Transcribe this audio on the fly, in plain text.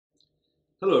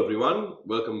Hello everyone,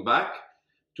 welcome back.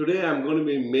 Today I'm going to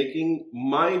be making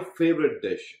my favorite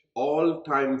dish,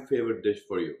 all-time favorite dish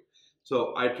for you.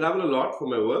 So I travel a lot for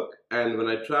my work, and when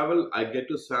I travel I get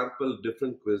to sample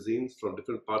different cuisines from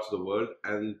different parts of the world,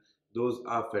 and those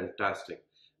are fantastic.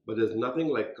 But there's nothing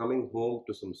like coming home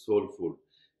to some soul food.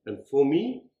 And for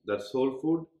me, that soul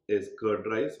food is curd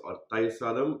rice or Thayir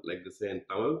Sadam like they say in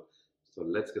Tamil. So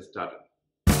let's get started.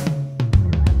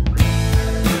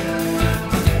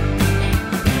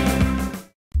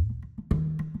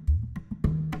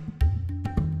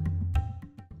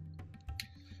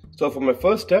 So for my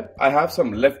first step, I have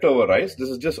some leftover rice. This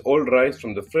is just old rice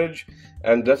from the fridge,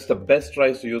 and that's the best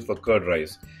rice to use for curd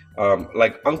rice.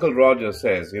 Like Uncle Roger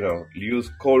says,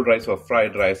 use cold rice or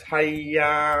fried rice.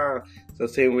 Hiya! It's the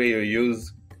same way you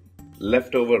use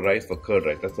leftover rice for curd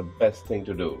rice. That's the best thing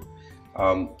to do.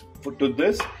 To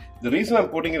this, the reason I'm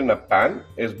putting it in a pan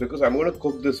is because I'm going to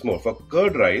cook this more. For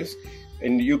curd rice,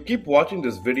 and you keep watching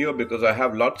this video because I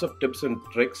have lots of tips and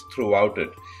tricks throughout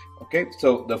it. Okay,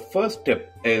 so the first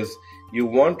tip is you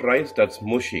want rice that's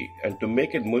mushy, and to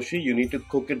make it mushy you need to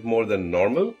cook it more than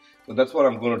normal. So that's what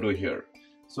I'm going to do here.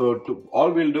 So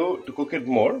all we'll do to cook it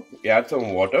more, we add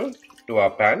some water to our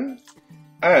pan,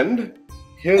 and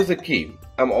here's the key.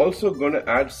 I'm also going to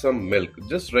add some milk,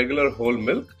 just regular whole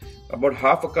milk. About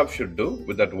half a cup should do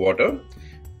with that water,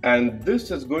 and this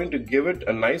is going to give it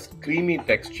a nice creamy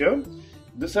texture.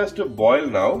 This has to boil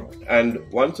now, and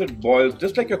once it boils,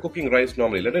 just like you're cooking rice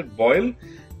normally, let it boil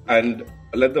and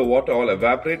let the water all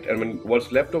evaporate, and when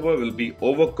what's left over will be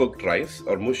overcooked rice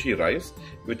or mushy rice,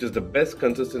 which is the best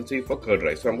consistency for curd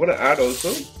rice. So I'm going to add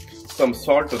also some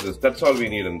salt to this. That's all we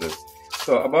need in this.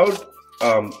 So about,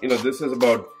 this is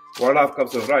about 1.5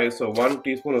 cups of rice, so 1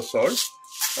 teaspoon of salt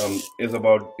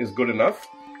is good enough.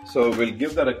 So we'll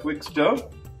give that a quick stir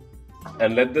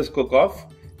and let this cook off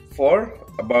for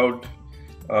about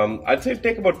I'd say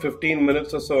take about 15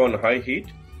 minutes or so on high heat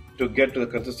to get to the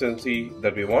consistency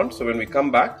that we want. So when we come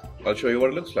back, I'll show you what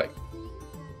it looks like.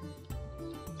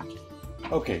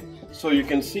 Okay, so you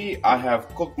can see I have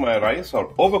cooked my rice,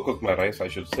 or overcooked my rice I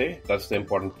should say. That's the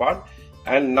important part.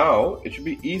 And now it should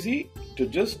be easy to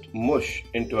just mush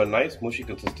into a nice mushy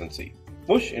consistency.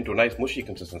 Mush into a nice mushy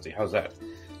consistency. How's that?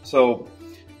 So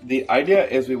the idea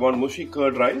is we want mushy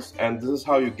curd rice, and this is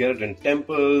how you get it in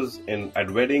temples,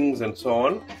 at weddings and so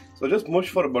on. So just mush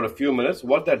for about a few minutes.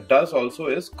 What that does also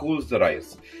is cools the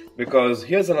rice, because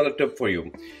here's another tip for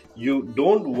you. You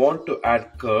don't want to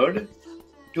add curd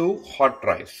to hot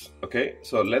rice. Okay,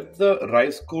 so let the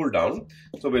rice cool down.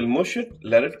 So we'll mush it,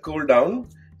 let it cool down,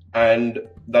 and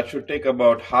that should take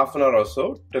about half an hour or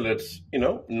so till it's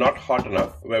not hot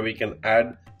enough where we can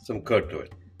add some curd to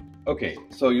it. Okay,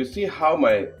 so you see how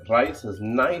my rice is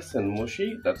nice and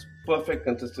mushy. That's perfect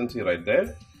consistency right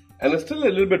there. And it's still a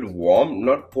little bit warm,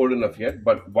 not cold enough yet,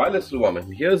 but while it's still warm,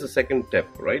 and here's the second tip,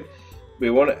 right?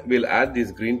 We'll add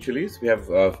these green chilies. We have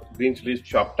green chilies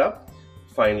chopped up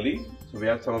finely. So we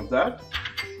add some of that,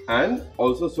 and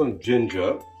also some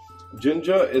ginger.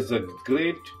 Ginger is a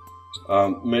great,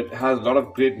 has a lot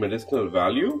of great medicinal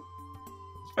value,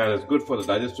 and it's good for the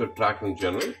digestive tract in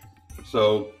general.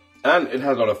 And it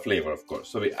has a lot of flavor, of course.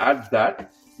 So we add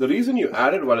that. The reason you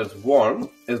add it while it's warm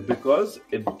is because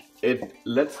it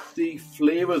lets the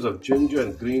flavors of ginger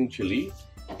and green chili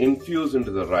infuse into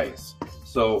the rice.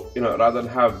 So, rather than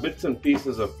have bits and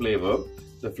pieces of flavor,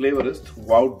 the flavor is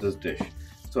throughout this dish.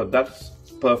 So that's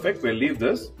perfect. We'll leave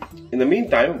this. In the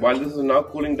meantime, while this is now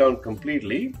cooling down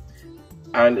completely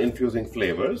and infusing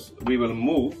flavors, we will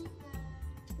move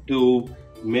to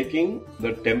making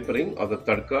the tempering or the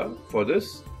tadka for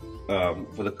this.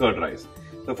 For the curd rice.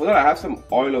 So for that I have some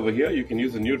oil over here. You can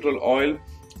use the neutral oil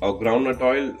or groundnut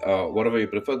oil, whatever you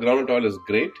prefer. Groundnut oil is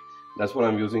great. That's what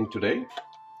I'm using today.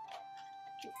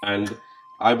 And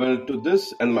I will do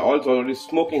this, and my oil is already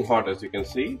smoking hot, as you can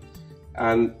see.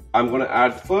 And I'm going to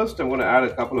add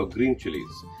a couple of green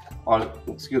chilies, or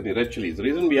red chilies. The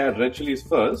reason we add red chilies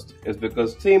first is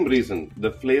because same reason,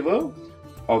 the flavor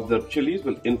of the chilies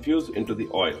will infuse into the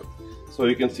oil. So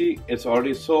you can see it's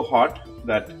already so hot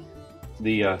that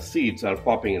the seeds are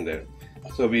popping in there.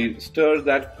 So we stir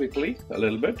that quickly a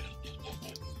little bit,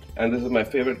 and this is my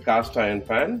favorite cast iron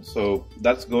pan, so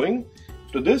that's going.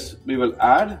 To this we will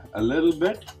add a little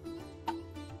bit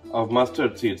of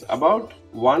mustard seeds, about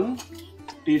 1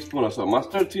 teaspoon or so.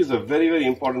 Mustard seeds are a very, very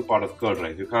important part of curd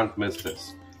rice. You can't miss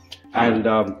this. And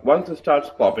once it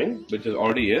starts popping, which it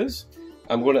already is,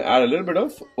 I'm going to add a little bit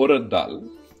of urad dal,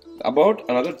 about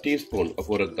another teaspoon of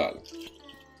urad dal.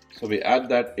 So we add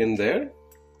that in there,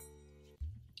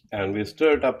 and we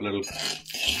stir it up a little.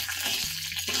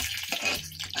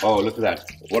 Oh, look at that.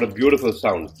 What a beautiful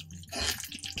sound.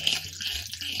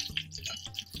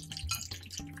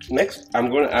 Next, I'm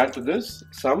going to add to this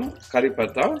some curry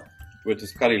patta, which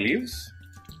is curry leaves.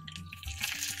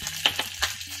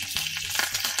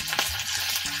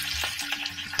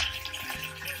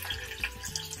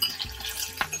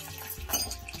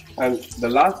 And the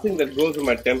last thing that goes in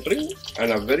my tempering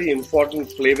and a very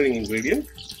important flavoring ingredient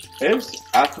is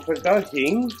asafoetida,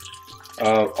 hing,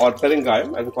 or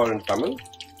peringayam, as we call it in Tamil.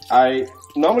 I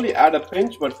normally add a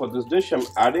pinch, but for this dish I'm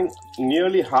adding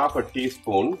nearly half a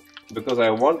teaspoon because I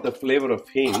want the flavor of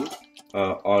hing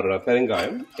or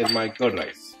peringayam in my curd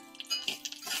rice.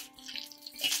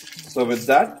 So with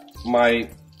that, my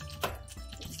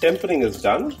tempering is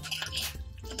done.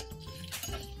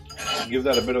 Give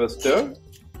that a bit of a stir.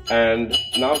 And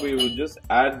now we will just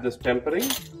add this tempering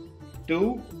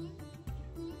to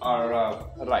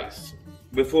our rice.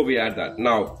 Before we add that,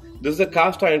 now this is a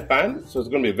cast iron pan, so it's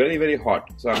going to be very, very hot.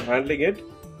 So I'm handling it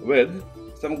with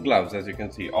some gloves, as you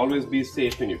can see. Always be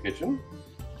safe in your kitchen.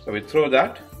 So we throw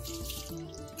that.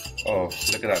 Oh,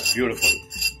 look at that, beautiful.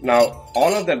 Now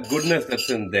all of that goodness that's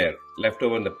in there, left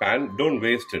over in the pan, don't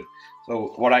waste it.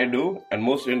 So what I do, and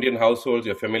most Indian households,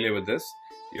 you're familiar with this,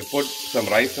 you put some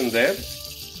rice in there.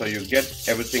 So you get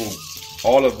everything,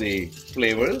 all of the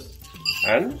flavors,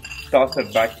 and toss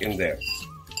it back in there.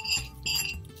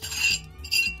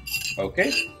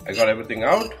 Okay, I got everything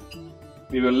out.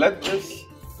 We will let this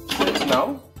sit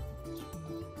now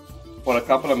for a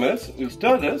couple of minutes. We'll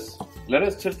stir this, let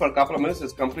it sit for a couple of minutes,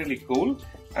 it's completely cool,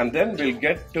 and then we'll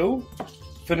get to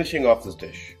finishing off this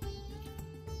dish.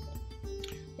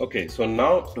 Okay, so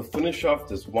now to finish off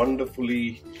this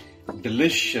wonderfully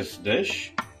delicious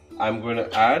dish, I'm going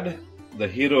to add the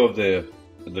hero of the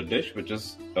dish, which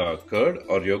is curd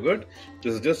or yogurt.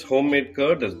 This is just homemade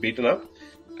curd that's beaten up,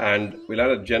 and we'll add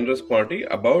a generous quantity,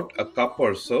 about a cup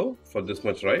or so for this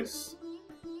much rice.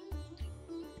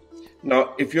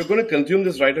 Now, if you're going to consume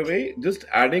this right away, just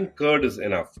adding curd is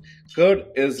enough. Curd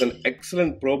is an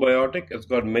excellent probiotic. It's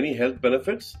got many health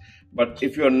benefits, but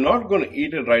if you're not going to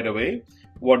eat it right away,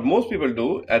 what most people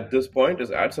do at this point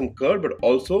is add some curd, but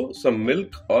also some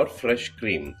milk or fresh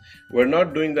cream. We're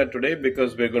not doing that today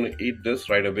because we're going to eat this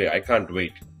right away. I can't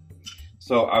wait.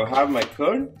 So I have my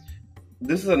curd.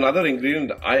 This is another ingredient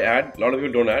that I add, a lot of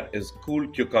you don't add, is cool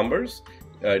cucumbers.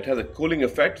 It has a cooling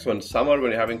effect. So in summer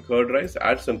when you're having curd rice,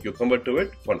 add some cucumber to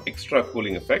it for an extra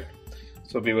cooling effect.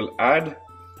 So we will add,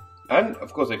 and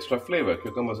of course extra flavor.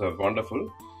 Cucumbers are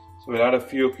wonderful. So we'll add a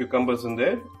few cucumbers in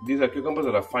there. These are cucumbers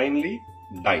that are finely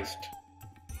diced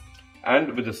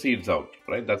and with the seeds out,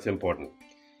 right? That's important.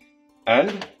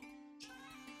 And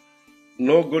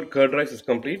no good curd rice is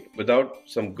complete without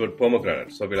some good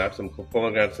pomegranates. So we'll add some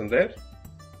pomegranates in there.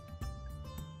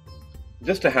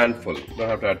 Just a handful, don't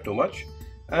have to add too much.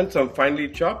 And some finely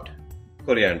chopped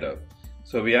coriander.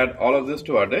 So we add all of this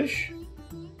to our dish.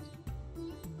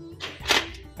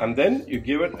 And then you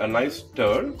give it a nice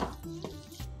stir.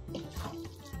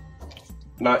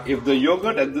 Now, if the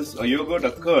yogurt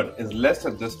or curd is less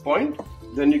at this point,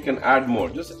 then you can add more.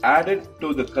 Just add it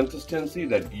to the consistency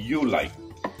that you like.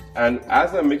 And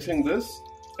as I'm mixing this,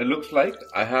 it looks like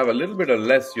I have a little bit of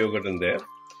less yogurt in there.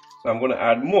 So I'm going to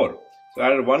add more. So I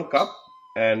added 1 cup,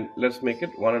 and let's make it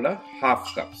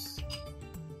 1.5 cups.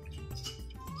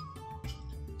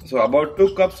 So about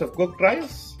 2 cups of cooked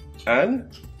rice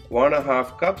and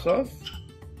 1.5 cups of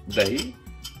dahi,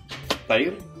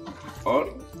 thayir,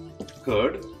 or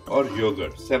curd or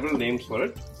yogurt. Several names for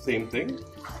it, same thing.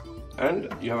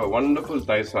 And you have a wonderful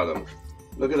Dahi Sadam.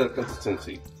 Look at that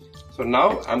consistency. So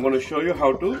now I'm going to show you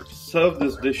how to serve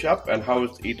this dish up and how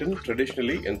it's eaten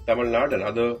traditionally in Tamil Nadu and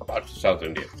other parts of South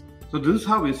India. So this is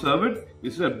how we serve it.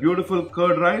 This is a beautiful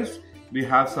curd rice. We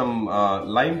have some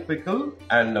lime pickle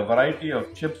and a variety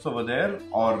of chips over there,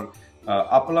 or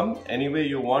appalam, any way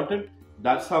you want it.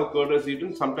 That's how curd is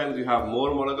eaten. Sometimes you have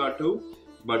more moraga too.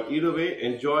 But either way,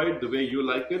 enjoy it the way you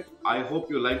like it. I hope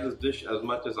you like this dish as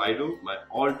much as I do. My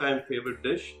all-time favorite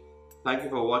dish. Thank you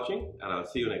for watching, and I'll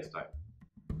see you next time.